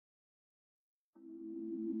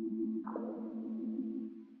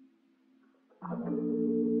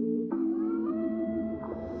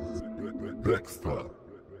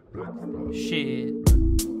Shit.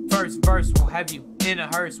 First verse will have you in a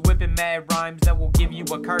hearse, whipping mad rhymes that will give you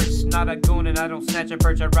a curse. Not a goon and I don't snatch a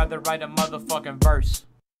perch, I'd rather write a motherfucking verse.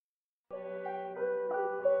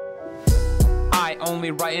 I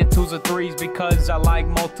only write in 2s or 3s because I like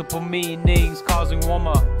multiple meanings, causing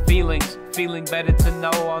warmer feelings. Feeling better to know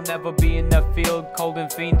I'll never be in the field, cold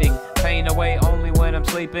and fiending. Pain away only when I'm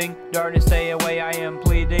sleeping. Darkness stay away, I am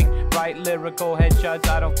pleading. Write lyrical headshots,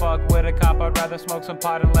 I don't fuck with a cop. I'd rather smoke some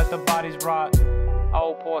pot and let the bodies rot.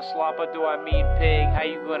 Oh, poor slopper, do I mean pig? How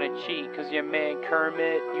you gonna cheat? Cause your man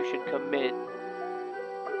Kermit, you should commit.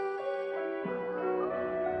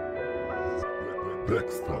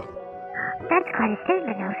 That's quite a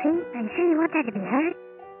statement, Elsie. Are you sure you want that to be heard?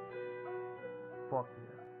 Fuck